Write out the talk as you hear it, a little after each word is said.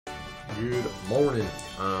Good morning.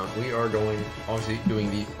 We are obviously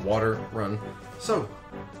doing the water run. So,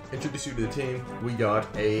 introduce you to the team. We got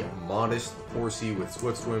a modest Horsey with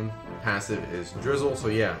Swift Swim. Passive is Drizzle. So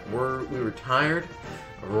yeah, we were tired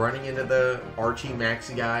of running into the Archie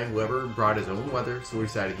Maxi guy, whoever brought his own weather. So we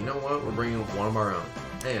decided, you know what, we're bringing one of our own.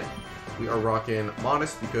 And we are rocking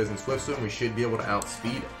Modest because in Swift Swim we should be able to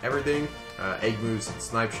outspeed everything. Egg moves,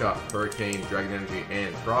 Snipe Shot, Hurricane, Dragon Energy,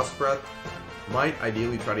 and Frost Breath. Might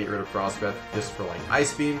ideally try to get rid of Frost Breath just for like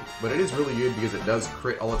Ice Beam, but it is really good because it does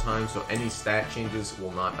crit all the time, so any stat changes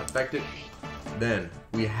will not affect it. Then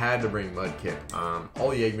we had to bring Mudkip.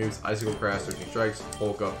 All the egg moves, Icicle Crash, Searching Strikes,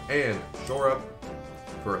 Bulk Up, and Shore Up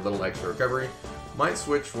for a little extra recovery. Might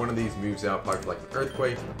switch one of these moves out, probably for like an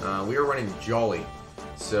Earthquake. We are running Jolly,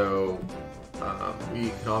 so we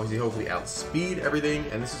can obviously hopefully outspeed everything,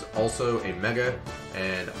 and this is also a Mega,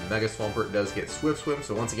 and Mega Swampert does get Swift Swim,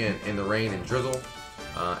 so once again, in the rain and drizzle,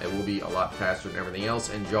 it will be a lot faster than everything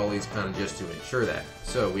else, and Jolly's kind of just to ensure that.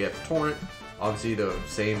 So we have Torrent, obviously the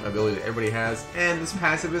same ability that everybody has, and this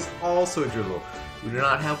passive is also Drizzle. We do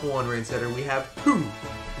not have one Rain Setter, we have two!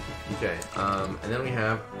 Okay, and then we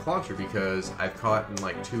have Clauncher, because I've caught in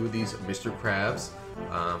like 2 of these Mr. Krabs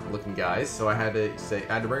looking guys, so I had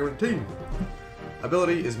to bring him to the team.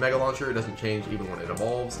 Ability is Mega Launcher, it doesn't change even when it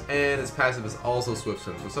evolves, and its passive is also Swift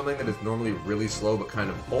Swim, so something that is normally really slow but kind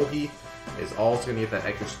of bulky is also going to get that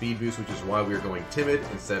extra speed boost, which is why we are going Timid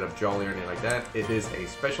instead of Jolly or anything like that. It is a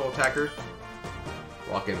special attacker.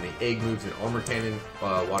 Lock in the Egg moves and Armor Cannon,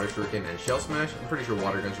 Water Shuriken, and Shell Smash. I'm pretty sure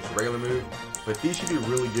Water Gun's just a regular move, but these should be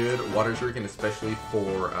really good. Water Shuriken especially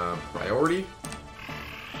for priority.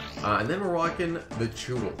 And then we're rocking the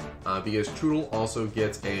Choodle, because Choodle also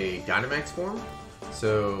gets a Dynamax form.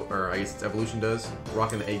 So, or I guess its evolution does.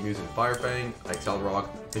 Rocking the Egg moves in Fire Fang, Excel Rock,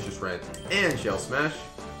 Vicious Rent, and Shell Smash.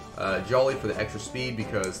 Jolly for the extra speed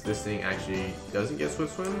because this thing actually doesn't get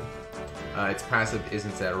Swift Swim. Its passive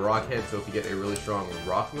isn't that Rock Head, so if you get a really strong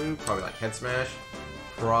rock move, probably like Head Smash,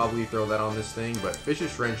 probably throw that on this thing. But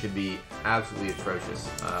Vicious Rent should be absolutely atrocious.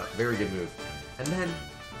 Very good move. And then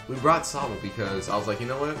we brought Sobble because I was like, you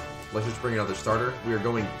know what? Let's just bring another starter. We are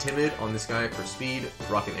going Timid on this guy for speed,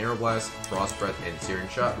 rocking Aeroblast, Frost Breath, and Searing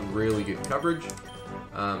Shot. Really good coverage.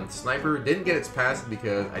 Sniper didn't get its passive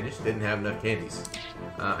because I just didn't have enough candies.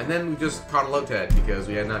 And then we just caught a Lotad because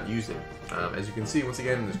we had not used it. As you can see, once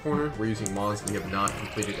again in this corner, we're using Mons. We have not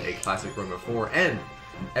completed a classic run before, and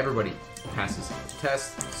everybody passes the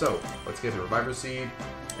test. So let's get the Reviver Seed,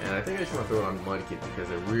 and I think I just want to throw it on Mudkip because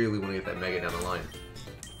I really want to get that Mega down the line.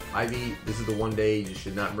 Ivy, this is the one day you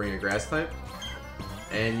should not bring a Grass type,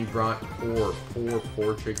 and you brought poor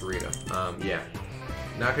Chikorita. Yeah.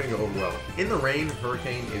 Not going to go over well. In the rain,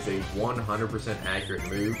 Hurricane is a 100% accurate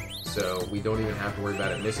move, so we don't even have to worry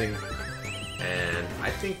about it missing. And I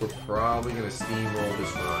think we're probably going to steamroll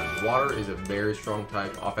this run. Water is a very strong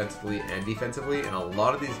type offensively and defensively, and a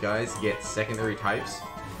lot of these guys get secondary types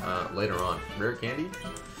later on. Rare Candy?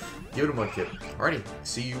 Give it a Mudkip. Alrighty,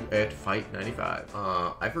 see you at Fight 95.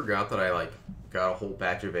 I forgot that I got a whole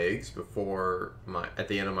batch of eggs before at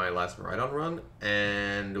the end of my last Rhydon run,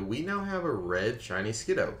 and we now have a red shiny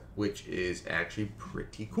Skiddo, which is actually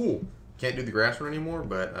pretty cool. Can't do the grass run anymore,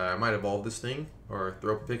 but I might evolve this thing or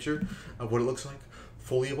throw up a picture of what it looks like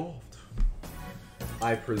fully evolved.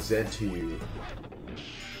 I present to you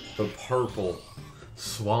the purple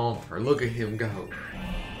Swampert. Look at him go.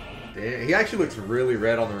 Damn, he actually looks really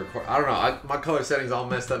red on the record. I don't know, my color setting's all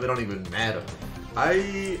messed up, it don't even matter.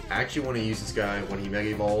 I actually want to use this guy when he Mega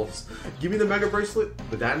Evolves. Give me the Mega Bracelet,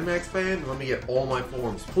 the Dynamax Band, let me get all my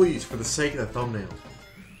forms, please, for the sake of the thumbnail.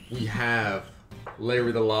 We have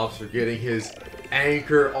Larry the Lobster getting his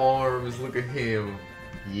anchor arms, look at him.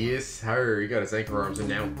 Yes, sir, he got his anchor arms, and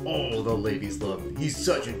now all the ladies love him. He's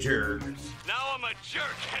such a jerk. Now I'm a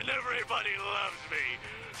jerk, and everybody loves me.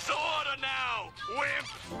 So order now,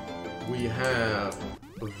 wimp! We have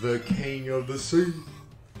the King of the Sea.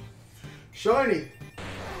 Shiny!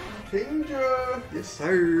 Kingdra! Yes,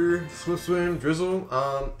 sir! Swift Swim, Drizzle.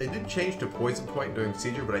 It did change to Poison Point during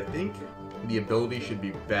Seizure, but I think the ability should be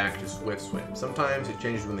back to Swift Swim. Sometimes it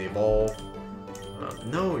changes when they evolve.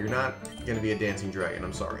 No, you're not going to be a dancing dragon,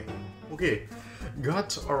 I'm sorry. Okay,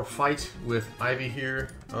 got our fight with Ivy here.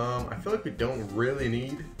 I feel like we don't really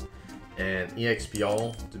need an EXP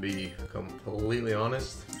all, to be completely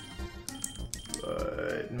honest.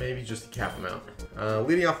 But maybe just to cap them out.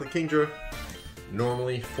 Leading off with Kingdra,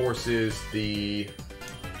 normally forces the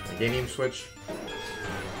Ganium switch.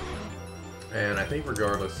 And I think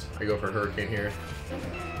regardless, I go for Hurricane here.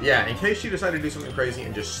 Yeah, in case you decide to do something crazy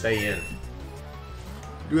and just stay in.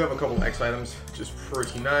 Do have a couple X items, just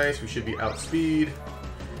pretty nice. We should be outspeed.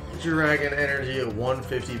 Dragon Energy at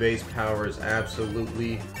 150 base power is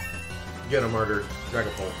absolutely gonna murder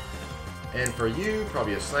Dragapult. And for you,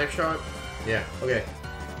 probably a Snipe Shot. Yeah, okay.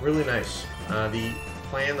 Really nice. The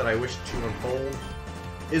plan that I wish to unfold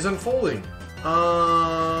is unfolding.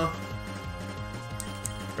 I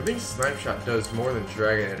think Snipe Shot does more than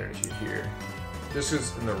Dragon Energy here. This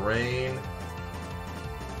is in the rain.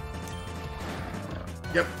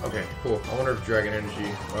 Yep, okay, cool. I wonder if Dragon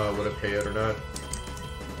Energy would have KO'd or not.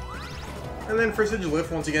 And then for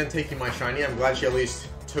Shouldve, once again, taking my shiny. I'm glad she at least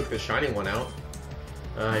took the shiny one out.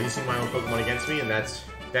 Using my own Pokemon against me, and that's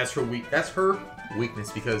her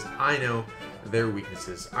weakness, because I know their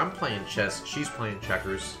weaknesses. I'm playing chess, she's playing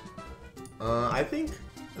checkers. I think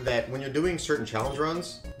that when you're doing certain challenge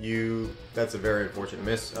runs, that's a very unfortunate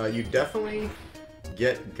miss. You definitely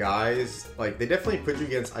get guys, like, they definitely put you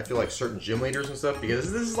against, I feel like, certain gym leaders and stuff,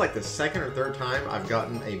 because this is like the second or third time I've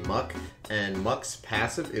gotten a Muck, and Muck's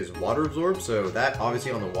passive is Water Absorb, so that,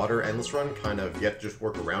 obviously, on the Water Endless run, kind of, you have to just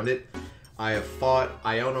work around it. I have fought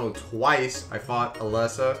Iono twice, I fought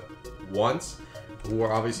Alessa once, who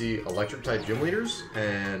are obviously Electric-type gym leaders,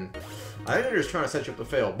 and I think they're just trying to set you up to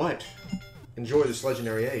fail, but enjoy this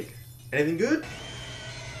Legendary Egg. Anything good?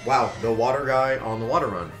 Wow, the Water guy on the Water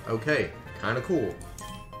run. Okay. Kind of cool.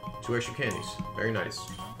 2 extra candies. Very nice.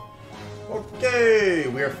 Okay,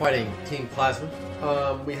 we are fighting Team Plasma.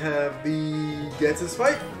 We have the Getsus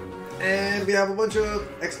fight, and we have a bunch of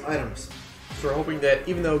X items. So we're hoping that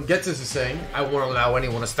even though Getsus is saying, I won't allow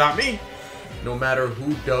anyone to stop me, no matter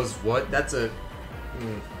who does what, that's a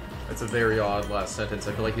very odd last sentence.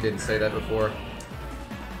 I feel like he didn't say that before.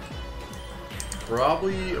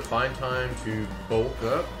 Probably a fine time to bulk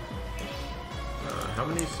up. How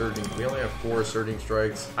many surging? We only have 4 surging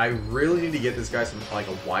strikes. I really need to get this guy some, like,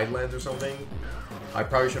 a wide lens or something. I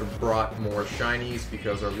probably should have brought more shinies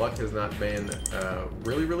because our luck has not been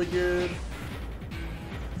really good.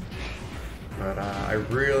 But I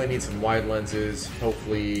really need some wide lenses.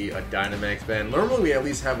 Hopefully a Dynamax band. Normally we at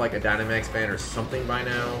least have like a Dynamax band or something by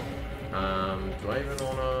now. Do I even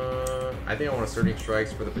wanna? I think I want a surging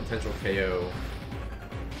strikes for the potential KO.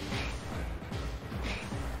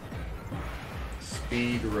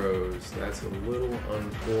 Speed Rose, that's a little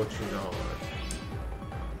unfortunate.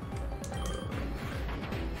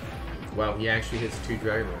 Wow, he actually hits 2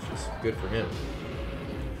 Dragon Rushes. Good for him.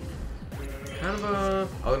 Kind of a,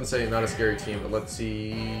 I wouldn't say not a scary team, but let's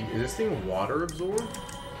see. Is this thing Water Absorb?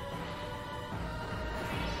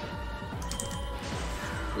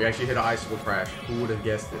 We actually hit an Icicle Crash. Who would have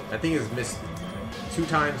guessed it? That thing has missed 2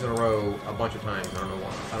 times in a row, a bunch of times. I don't know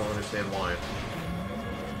why. I don't understand why.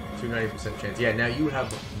 90% chance. Yeah, now you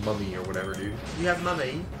have Mummy or whatever, dude. You have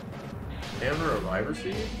Mummy. And a Reviver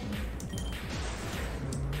Seed?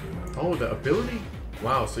 Oh, the ability?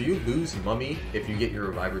 Wow, so you lose Mummy if you get your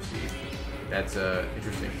Reviver Seed. That's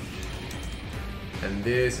interesting. And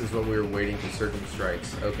this is what we were waiting for Surging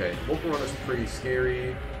Strikes. Okay, Pokerogue is pretty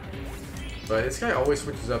scary. But this guy always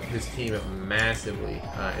switches up his team massively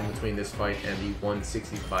in between this fight and the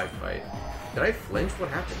 165 fight. Did I flinch?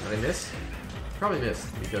 What happened? Did I miss? Probably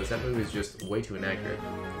missed, because that move is just way too inaccurate.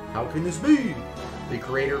 How can this be? The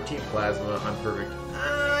creator of Team Plasma, I'm perfect.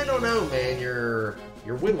 I don't know, man. Your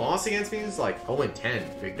win-loss against me is like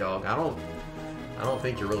 0-10, big dog. I don't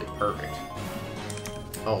think you're really perfect.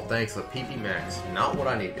 Oh, thanks, the PP Max. Not what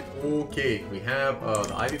I needed. Okay, we have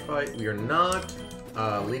the Ivy fight. We are not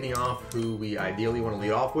leading off who we ideally want to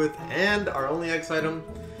lead off with, and our only X item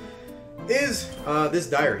is this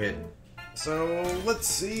Dire Hit. So, let's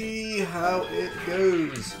see how it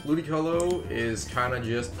goes. Ludicolo is kind of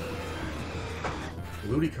just...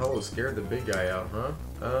 Ludicolo scared the big guy out, huh?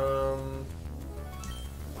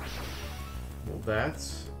 Well,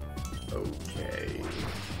 that's... okay.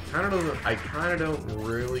 I kind of don't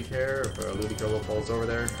really care if Ludicolo falls over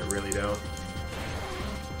there. I really don't.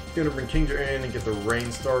 Gonna bring Kingdra in and get the rain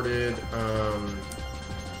started.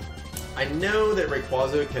 I know that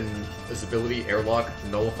Rayquaza can, this ability, Airlock,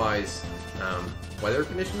 nullifies weather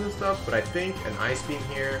conditions and stuff, but I think an Ice Beam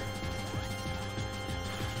here...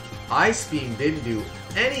 Ice Beam didn't do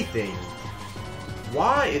anything!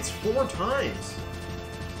 Why? It's 4 times!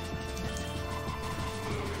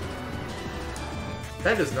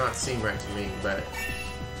 That does not seem right to me, but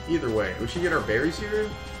either way. We should get our berries here,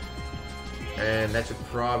 and that should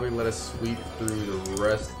probably let us sweep through the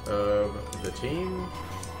rest of the team.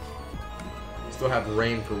 Still have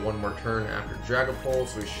rain for 1 more turn after Dragapult,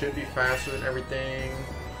 so we should be faster than everything.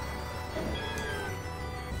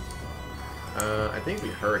 I think we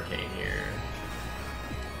Hurricane here.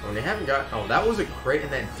 Oh, they haven't got... oh, that was a crit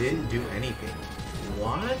and that didn't do anything.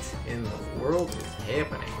 What in the world is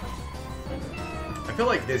happening? I feel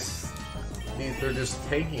like they're just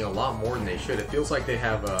taking a lot more than they should. It feels like they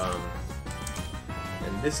have, and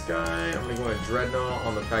this guy, I'm going to go into Dreadnought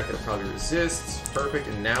on the fact that it probably resists. Perfect,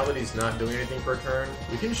 and now that he's not doing anything for a turn,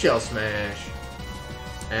 we can Shell Smash.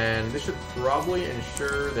 And this should probably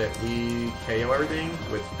ensure that we KO everything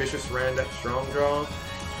with Vicious Rend at Strong Draw.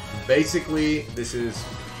 Basically, this is,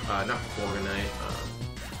 not Corviknight,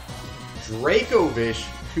 Dracovish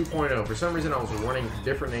 2.0. For some reason, I was running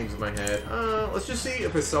different names in my head. Let's just see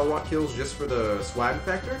if a Cellrock kills just for the swag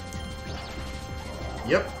factor.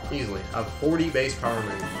 Yep, easily. A 40 base power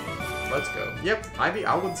move. Let's go. Yep,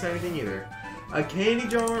 I wouldn't say anything either. A Candy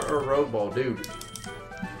Jar or a Rogue Ball, dude.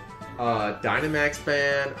 Dynamax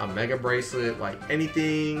Band, a Mega Bracelet, like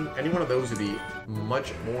anything, any one of those would be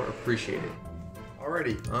much more appreciated.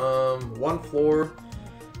 Alrighty, one floor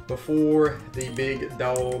before the big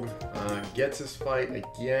dog gets his fight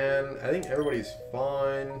again. I think everybody's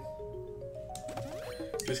fine.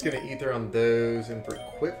 Just gonna Ether on those, and for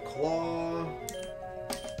Quick Claw,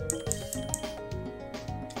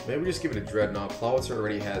 maybe just give it a Dreadnought. Clawitzer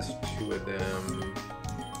already has 2 of them.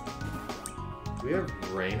 Do we have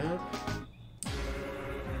rain up?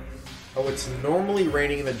 Oh, it's normally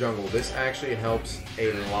raining in the jungle. This actually helps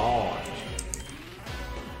a lot.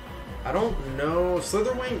 I don't know.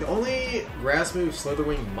 Slitherwing, the only grass move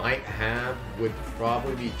Slitherwing might have would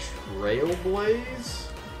probably be Trailblaze.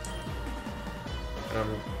 And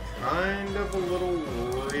I'm kind of a little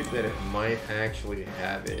worried that it might actually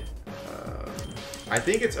have it. I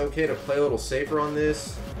think it's okay to play a little safer on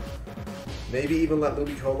this. Maybe even let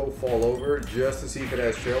Ludicolo fall over just to see if it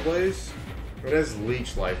has Trailblaze. It has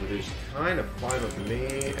Leech Life, which is kind of fine with me.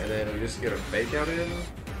 And then we just get a Fake Out in.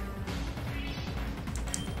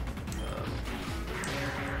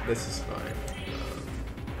 This is fine.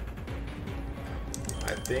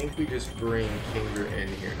 I think we just bring Kingdra in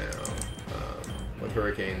here now with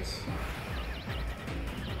Hurricanes.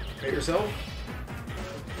 Hit yourself.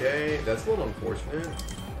 Okay, that's a little unfortunate.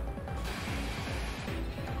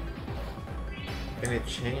 And it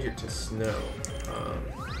changed it to Snow.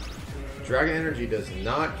 Dragon Energy does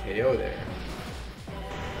not KO there.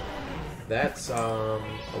 That's a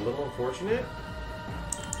little unfortunate.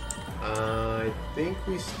 I think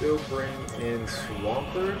we still bring in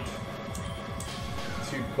Swampert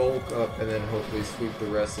to bulk up and then hopefully sweep the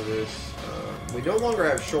rest of this. We no longer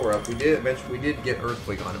have Shore Up. We did get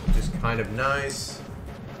Earthquake on it, which is kind of nice.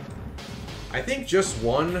 I think just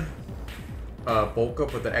one bulk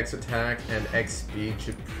up with the X attack and X speed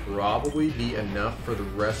should probably be enough for the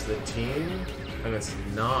rest of the team, and it's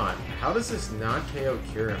not. How does this not KO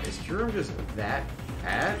Kyurem? Is Kyurem just that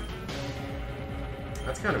fat?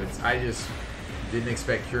 That's kind of, I just didn't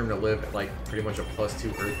expect Kyurem to live at like pretty much a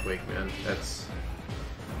 +2 Earthquake, man. That's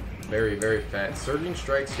very, very fat. Surging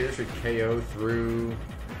Strikes here should KO through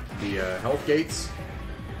the Health Gates.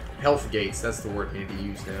 Health Gates, that's the word I need to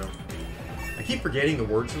use now. I keep forgetting the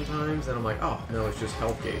word sometimes, and I'm like, oh, no, it's just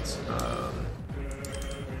Health Gates.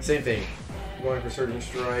 Same thing. Going for Surging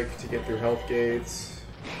Strike to get through Health Gates.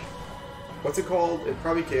 What's it called? It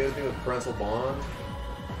probably KOs me with Parental Bond.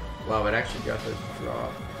 Wow, it actually got the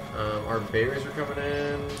drop. Our berries are coming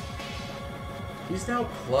in. He's now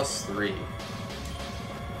 +3.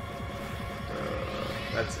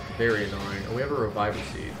 That's very annoying. And we have a Reviver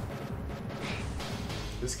Seed.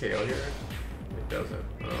 This KO here? It doesn't.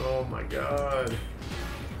 Oh my god.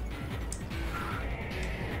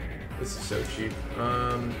 This is so cheap.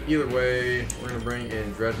 Either way, we're gonna bring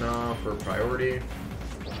in Dreadnought for priority.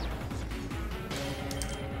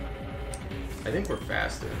 I think we're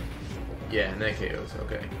faster. Yeah, and that KOs.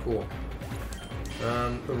 Okay, cool.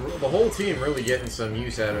 The whole team really getting some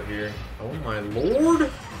use out of here. Oh my lord!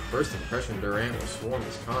 First impression, Durant will Swarm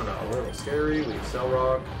is kinda a little scary. We have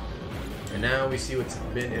Cellrock. And now we see what's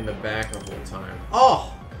been in the back the whole time.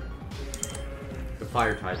 Oh! The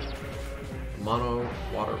Fire type. Mono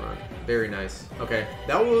Water Run. Very nice. Okay,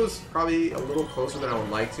 that was probably a little closer than I would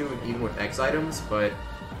like to, even with X items, but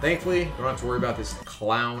thankfully, we don't have to worry about this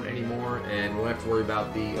clown anymore, and we don't have to worry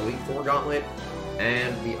about the Elite Four Gauntlet,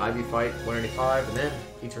 and the Ivy Fight 195, and then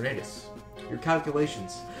Eternatus. Your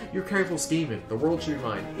calculations, your careful scheming, the world should be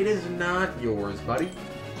mine. It is not yours, buddy.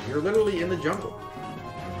 You're literally in the jungle.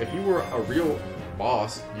 If you were a real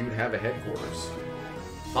boss, you'd have a headquarters.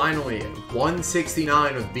 Finally,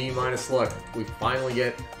 169 with B- luck. We finally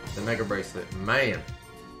get the Mega Bracelet. Man.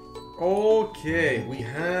 Okay, we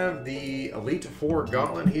have the Elite Four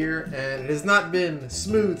Gauntlet here, and it has not been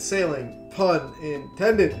smooth sailing, pun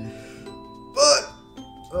intended. But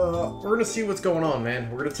we're gonna see what's going on, man.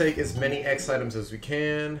 We're gonna take as many X items as we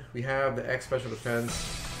can. We have the X Special Defense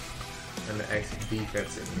and the X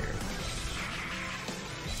Defense in here.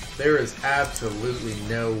 There is absolutely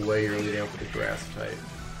no way you're leading up with a grass type.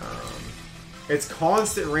 It's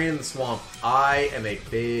constant rain in the swamp. I am a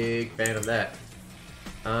big fan of that.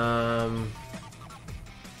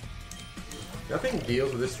 Nothing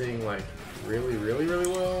deals with this thing like really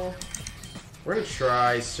well. We're gonna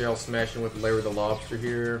try Shell Smashing with Larry the Lobster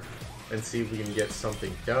here and see if we can get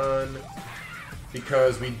something done.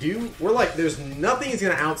 Because we're like, there's nothing is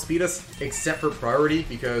gonna outspeed us except for priority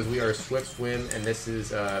because we are Swift Swim and this is,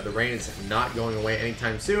 the rain is not going away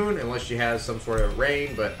anytime soon unless she has some sort of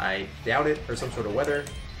rain, but I doubt it, or some sort of weather,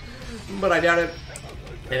 but I doubt it.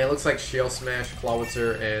 And it looks like Shell Smash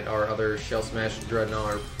Clawitzer and our other Shell Smash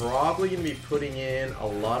Dreadnought are probably gonna be putting in a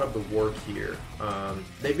lot of the work here.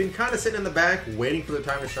 They've been kind of sitting in the back waiting for the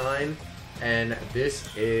time to shine, and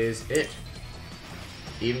this is it.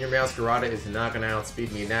 Even your Masquerada is not going to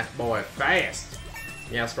outspeed me. And that boy fast.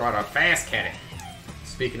 Masquerada fast catty.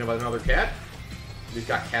 Speaking of another cat, we've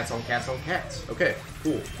got cats on cats on cats. Okay,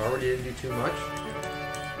 cool. Already didn't do too much.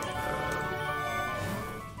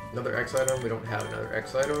 Another X item. We don't have another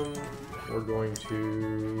X item. We're going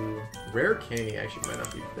to... Rare Candy actually might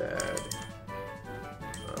not be bad.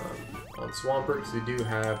 On Swampert, because we do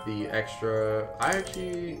have the extra...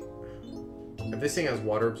 If this thing has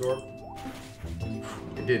Water Absorb...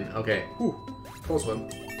 It didn't. Okay. Whew. Close one.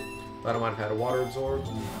 Thought I might have had a Water Absorb.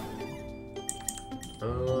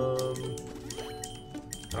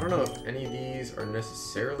 I don't know if any of these are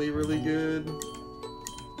necessarily really good. Do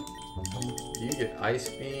you get Ice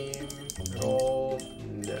Beam at all?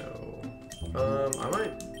 No. I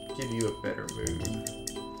might give you a better move.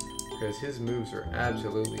 Because his moves are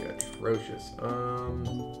absolutely atrocious. You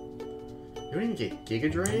don't even get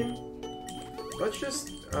Giga Drain? Let's just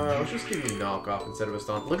give you Knockoff instead of a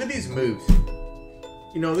Stomp. Look at these moves.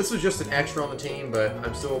 You know, this was just an extra on the team, but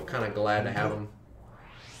I'm still kind of glad to have them.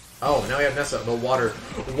 Oh, now we have Nessa, but Water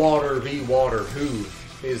v Water. Who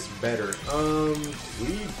is better?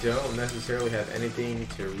 We don't necessarily have anything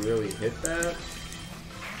to really hit that.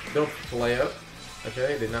 Don't play up.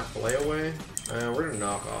 Okay, did not play away. We're gonna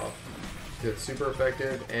knock off. It's super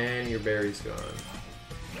effective, and your berry's gone.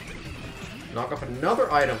 Knock off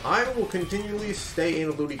another item. I will continually stay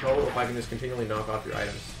in Ludicolo if I can just continually knock off your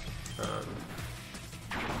items.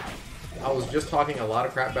 I was just talking a lot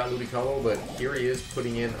of crap about Ludicolo, but here he is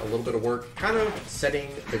putting in a little bit of work, kind of setting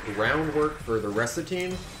the groundwork for the rest of the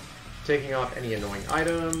team, taking off any annoying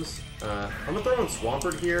items. I'm going to throw in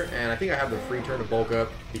Swampert here, and I think I have the free turn to bulk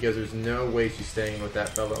up, because there's no way she's staying with that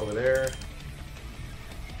fella over there.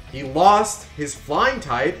 He lost his flying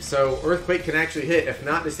type, so Earthquake can actually hit. If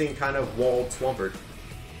not, this thing kind of walled Swampert.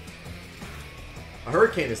 A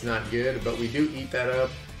Hurricane is not good, but we do eat that up.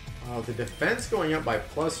 Oh, the defense going up by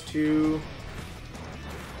 +2.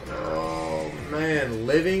 Oh, man.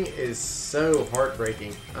 Living is so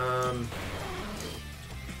heartbreaking.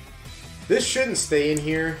 This shouldn't stay in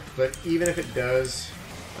here, but even if it does,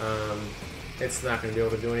 it's not going to be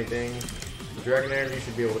able to do anything. Dragon Energy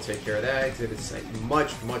should be able to take care of that, because it's a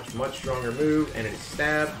much stronger move, and it's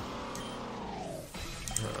Stab.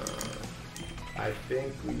 I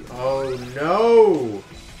think we... Oh, no!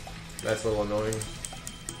 That's a little annoying.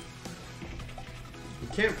 We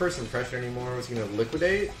can't Person Pressure anymore. It's going to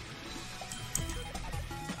Liquidate.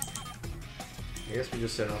 I guess we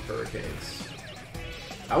just sent off Hurricanes.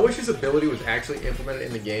 I wish his ability was actually implemented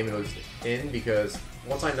in the game and it was in, because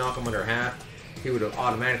once I knock him under half, he would have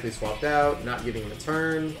automatically swapped out, not giving him a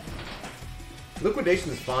turn. Liquidation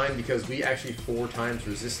is fine because we actually 4 times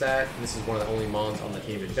resist that, and this is one of the only mons on the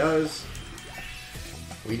team that does.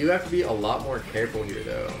 We do have to be a lot more careful here,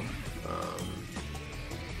 though.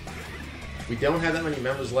 We don't have that many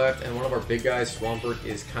members left, and one of our big guys, Swampert,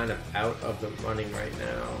 is kind of out of the running right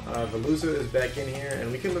now. Veluza is back in here,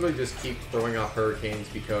 and we can literally just keep throwing off Hurricanes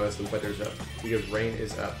because the weather's up, because rain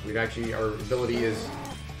is up. Our ability is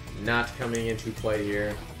not coming into play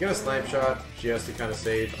here. Get a Snipe Shot just to kind of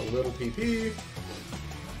save a little PP.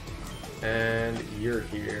 And you're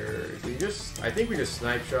here. I think we just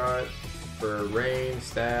Snipe Shot for rain,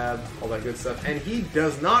 stab, all that good stuff. And he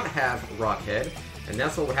does not have Rockhead. And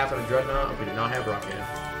that's what would happen to Dreadnought if we did not have Rockhead.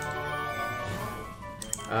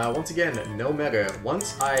 Once again, no Mega.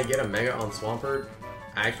 Once I get a Mega on Swampert,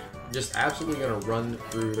 I'm just absolutely going to run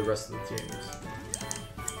through the rest of the teams.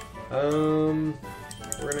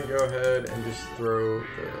 We're going to go ahead and just throw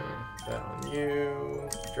that on you.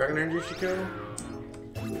 Dragon Energy should kill.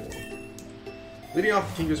 Cool. Leading off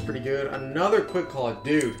the team is pretty good. Another quick call.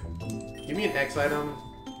 Dude, give me an X item.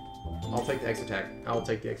 I'll take the X attack. I'll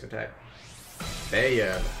take the X attack.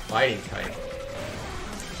 Baya, fighting type.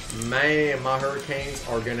 Man, my Hurricanes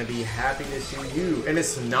are gonna be happy to see you. And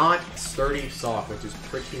it's not sturdy soft, which is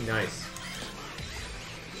pretty nice.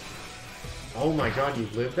 Oh my god, you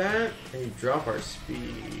live that? And you drop our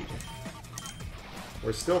speed.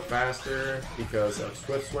 We're still faster because of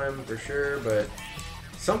Swift Swim for sure, but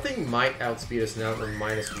something might outspeed us now that we're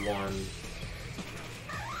 -1.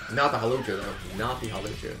 Not the Halucha though, not the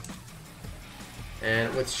Halucha.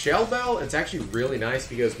 And with Shell Bell, it's actually really nice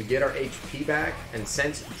because we get our HP back, and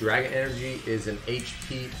since Dragon Energy is an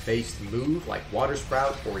HP-based move like Water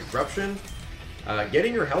Sprout or Eruption,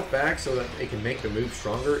 getting your health back so that it can make the move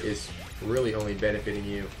stronger is really only benefiting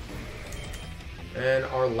you. And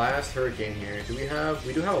our last Hurricane here,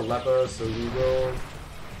 we do have a Leppa, so we will,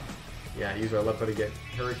 yeah, use our Leppa to get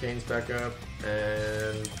Hurricanes back up,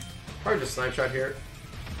 and probably just Snipe Shot here.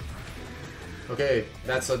 Okay,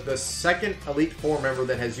 that's the second Elite Four member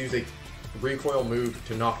that has used a recoil move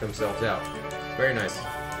to knock themselves out. Very nice.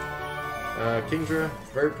 Kingdra,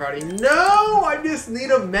 very proud of you. No! I just need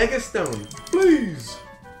a Mega Stone, please!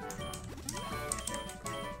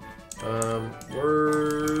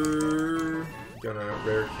 We're gonna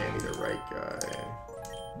rare candy the right guy.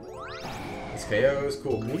 This KO is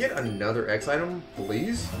cool. Can we get another X item,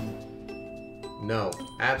 please? No,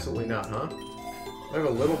 absolutely not, huh? I have a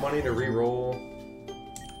little money to re-roll.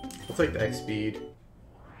 We'll take the X speed.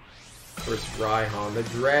 First Raihan, the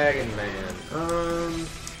Dragon Man.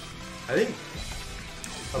 I think.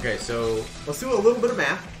 Okay, so let's do a little bit of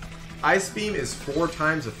math. Ice Beam is 4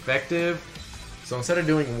 times effective. So instead of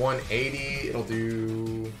doing 180, it'll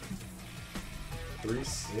do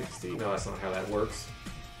 360. No, that's not how that works.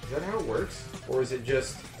 Is that how it works? Or is it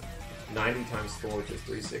just 90 times 4, which is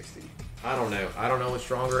 360? I don't know. I don't know what's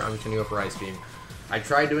stronger. I'm just gonna go for Ice Beam. I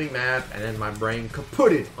tried doing math, and then my brain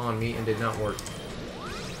kaputted on me and did not work.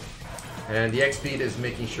 And the X speed is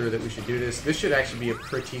making sure that we should do this. This should actually be a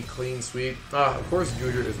pretty clean sweep. Of course,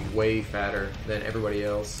 Goodra is way fatter than everybody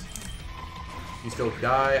else. You still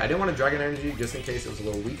die. I didn't want to Dragon Energy just in case it was a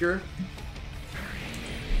little weaker.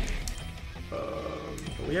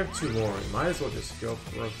 But we have 2 more. Might as well just go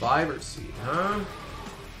for Reviver Seed, huh?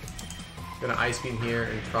 Gonna Ice Beam here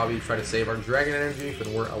and probably try to save our Dragon Energy, but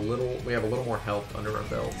we have a little more health under our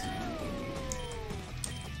belt.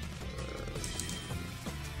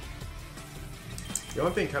 The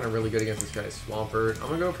only thing kind of really good against this guy is Swampert. I'm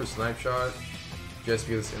gonna go for Snipe Shot just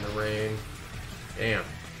because it's in the rain. Damn.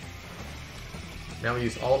 Now we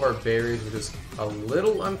use all of our berries, which is a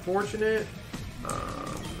little unfortunate.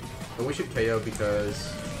 But we should KO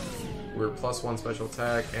because we're +1 special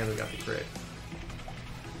attack and we got the crit.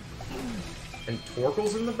 And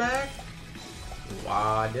Torkoal's in the back?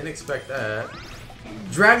 Wow, I didn't expect that.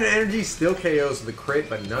 Dragon Energy still KOs the crit,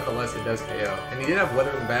 but nonetheless it does KO. And he did have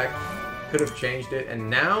weather in the back, could have changed it. And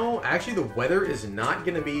now, actually the weather is not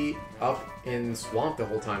going to be up in Swamp the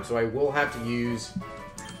whole time, so I will have to use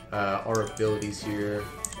our abilities here.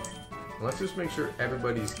 Let's just make sure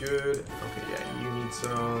everybody's good. Okay, yeah, you need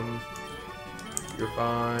some. You're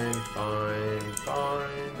fine, fine,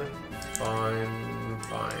 fine, fine,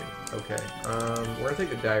 fine. Okay, we're gonna take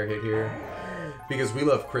the Dire Hit here because we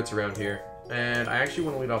love crits around here. And I actually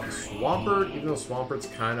want to lead off with Swampert, even though Swampert's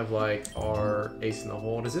kind of like our ace in the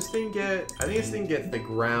hole. Does this thing get... I think this thing gets the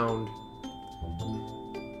ground...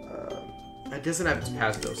 it doesn't have its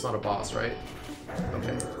passive though, it's not a boss, right?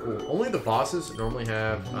 Okay, cool. Only the bosses normally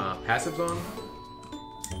have passives on.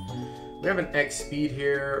 We have an X speed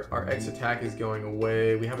here. Our X attack is going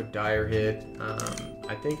away. We have a Dire Hit.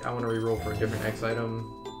 I think I want to reroll for a different X item.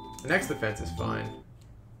 The X defense is fine.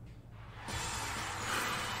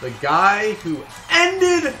 The guy who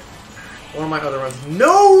ended one of my other runs.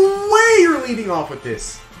 No way you're leading off with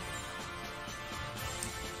this.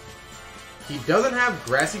 He doesn't have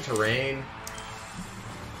grassy terrain.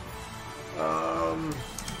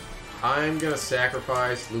 I'm gonna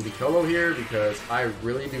sacrifice Ludicolo here because I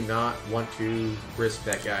really do not want to risk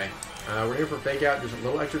that guy. We're here for Fake Out. There's a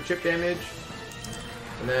little extra chip damage.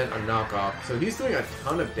 And then a knockoff. So he's doing a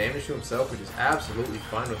ton of damage to himself, which is absolutely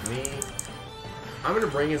fine with me. I'm going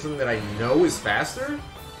to bring in something that I know is faster.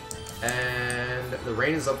 And the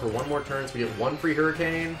rain is up for 1 more turn, so we get 1 free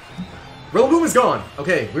Hurricane. Rillaboom is gone!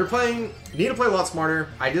 Okay, we're playing... You need to play a lot smarter.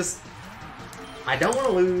 I don't want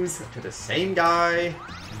to lose to the same guy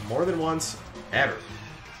more than once, ever.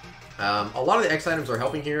 A lot of the X items are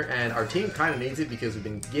helping here, and our team kind of needs it because we've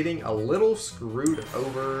been getting a little screwed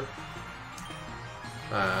over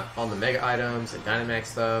on the Mega items and Dynamax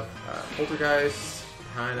stuff. Poltergeist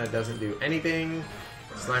kind of doesn't do anything.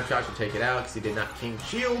 Snipe Shot should take it out because he did not King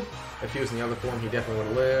Shield. If he was in the other form, he definitely would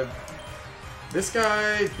have lived. This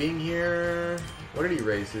guy being here, What did he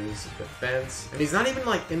raise his defense? And he's not even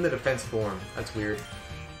like in the defense form. That's weird.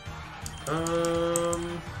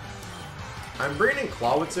 I'm bringing in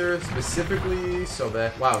Clawitzer specifically so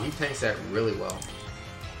that... Wow, he tanks that really well.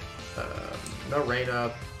 No Rain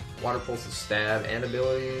Up. Water Pulse is stab and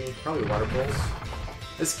ability. Probably Water Pulse.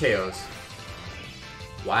 This KOs.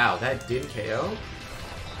 Wow, that did KO?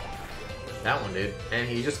 That one did. And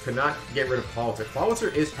he just could not get rid of Clawitzer.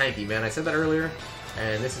 Clawitzer is tanky, man. I said that earlier.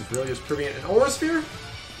 And this is really just proving it. An Aura Sphere?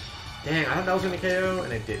 Dang, I thought that was going to KO,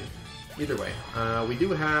 and it didn't. Either way. We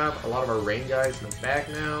do have a lot of our Rain guys in the back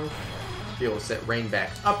now. Be able to set Rain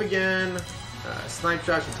back up again. Snipe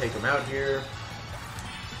Shot should take him out here.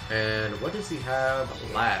 And what does he have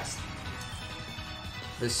last?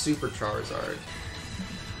 The Super Charizard.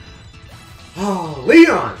 Oh,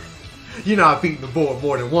 Leon! You're not beating the board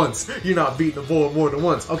more than once. You're not beating the board more than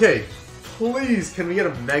once. Okay, please, can we get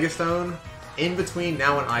a Mega Stone in between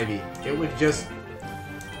now and Ivy? It would just...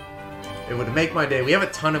 It would make my day. We have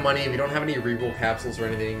a ton of money. We don't have any reroll capsules or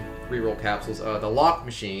anything. Reroll capsules. The lock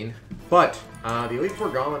machine. But the Elite Four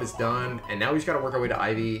Gauntlet is done. And now we just got to work our way to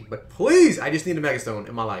Ivy. But please, I just need a Mega Stone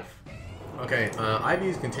in my life. Okay, Ivy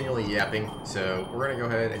is continually yapping. So we're going to go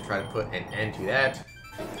ahead and try to put an end to that.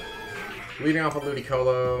 Leading off with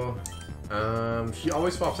Ludicolo. She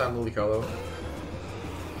always swaps out Ludicolo.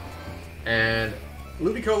 And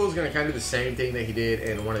Ludicolo is going to kind of do the same thing that he did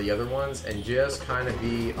in one of the other ones, and just kind of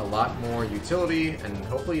be a lot more utility, and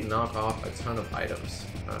hopefully knock off a ton of items.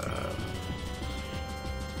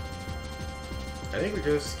 I think we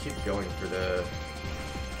just keep going for the...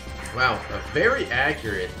 Wow, a very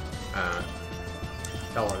accurate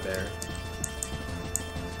dollar there.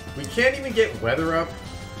 We can't even get Weather Up,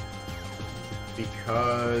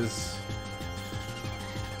 because...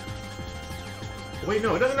 Wait,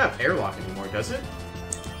 no, it doesn't have Airlock anymore, does it?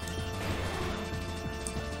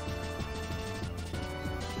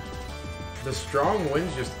 The strong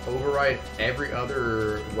winds just override every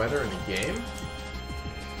other weather in the game?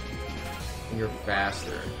 And you're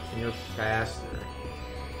faster. And you're faster.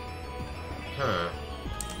 Huh.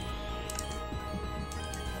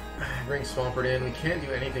 Bring Swampert in. We can't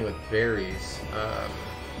do anything with berries.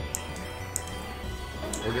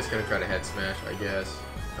 We're just gonna try to head smash, I guess.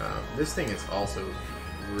 This thing is also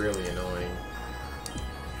really annoying.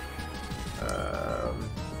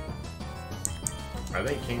 I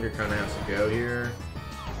think Kinger kind of has to go here.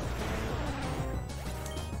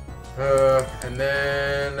 And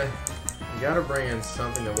then you gotta bring in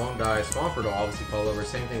something that won't die. Swampert will obviously fall over.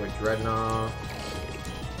 Same thing with Dreadnought.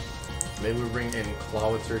 Maybe we bring in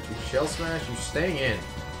Clawitzer to Shell Smash. You're staying in.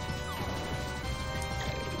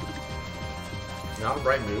 Not a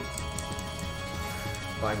bright move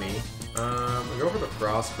by me. We go for the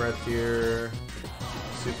Frost Breath here.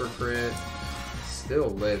 Super crit.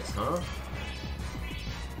 Still lives, huh?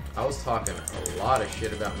 I was talking a lot of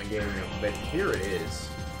shit about Meganium, but here it is.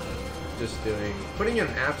 Just putting in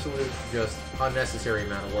an absolute, just unnecessary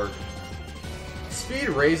amount of work. Speed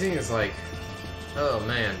raising is like, oh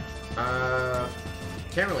man.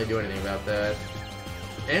 Can't really do anything about that.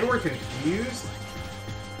 And we're confused.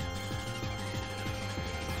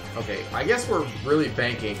 Okay, I guess we're really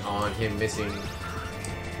banking on him missing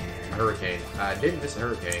a Hurricane. Didn't miss a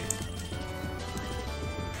Hurricane.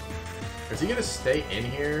 Is he gonna stay in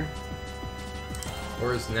here?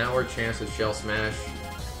 Or is now our chance to Shell Smash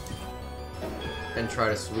and try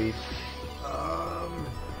to sweep?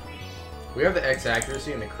 We have the X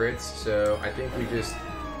accuracy and the crits, so I think we just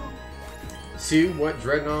see what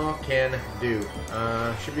Dreadnought can do.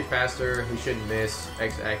 Should be faster, we shouldn't miss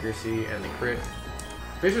X accuracy and the crit.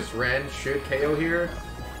 Vicious Ren should KO here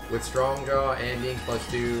with Strong Jaw and being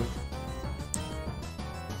 +2.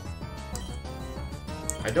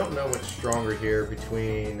 I don't know what's stronger here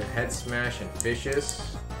between Head Smash and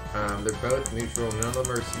Vicious. They're both neutral. None of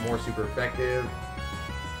them are more super effective.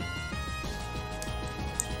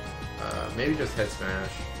 Maybe just Head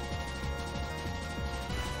Smash.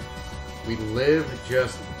 We live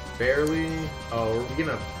just barely. Oh, are we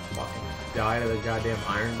gonna fucking die to the goddamn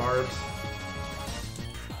Iron Barbs?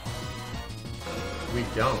 We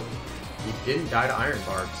don't. We didn't die to Iron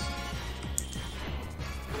Barbs.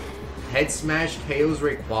 Head Smash KOs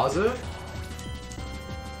Rayquaza?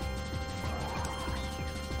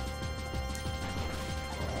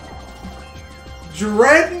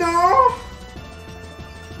 Dreadnought?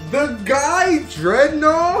 The guy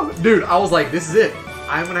Dreadnought? Dude, I was like, this is it.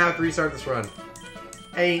 I'm gonna have to restart this run.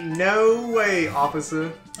 Ain't no way,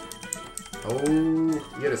 officer. Oh, you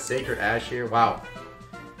get a Sacred Ash here. Wow.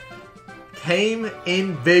 Tame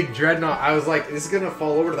in Big Dreadnought. I was like, this is gonna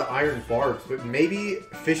fall over to the iron barbs, but maybe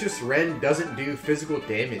Vicious Ren doesn't do physical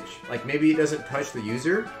damage. Like maybe it doesn't touch the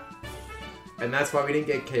user, and that's why we didn't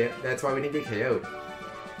get KO'd.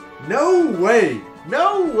 No way!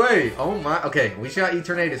 No way! Oh my. Okay, we got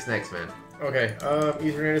Eternatus next, man. Okay,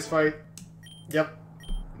 Eternatus fight. Yep.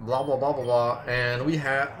 Blah blah blah blah blah. And we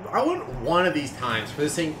have. I want one of these times for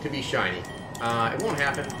this thing to be shiny. It won't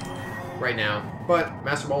happen right now, but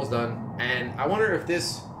Master Ball's done, and I wonder if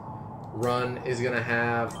this run is gonna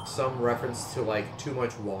have some reference to like too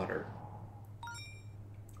much water.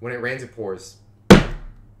 When it rains, it pours.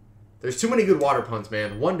 There's too many good water puns,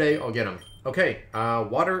 man. One day I'll get them. Okay,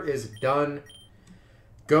 water is done.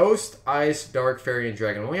 Ghost, Ice, Dark, Fairy, and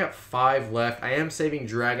Dragon. We only have 5 left. I am saving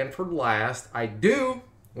Dragon for last. I do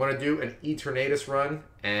want to do an Eternatus run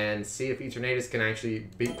and see if Eternatus can actually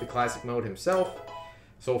beat the classic mode himself.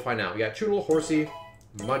 So we'll find out. We got Choodle, Horsey,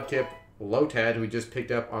 Mudkip, Lotad, who we just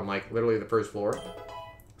picked up on like literally the first floor.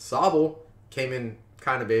 Sobble came in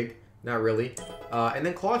kind of big, not really. And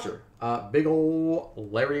then Clawcher, big ol'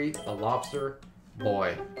 Larry the Lobster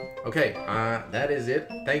boy. Okay, that is it.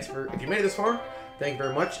 Thanks for, if you made it this far, thank you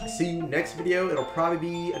very much. See you next video. It'll probably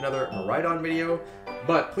be another Ride-On video,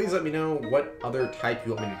 but please let me know what other type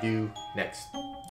you want me to do next.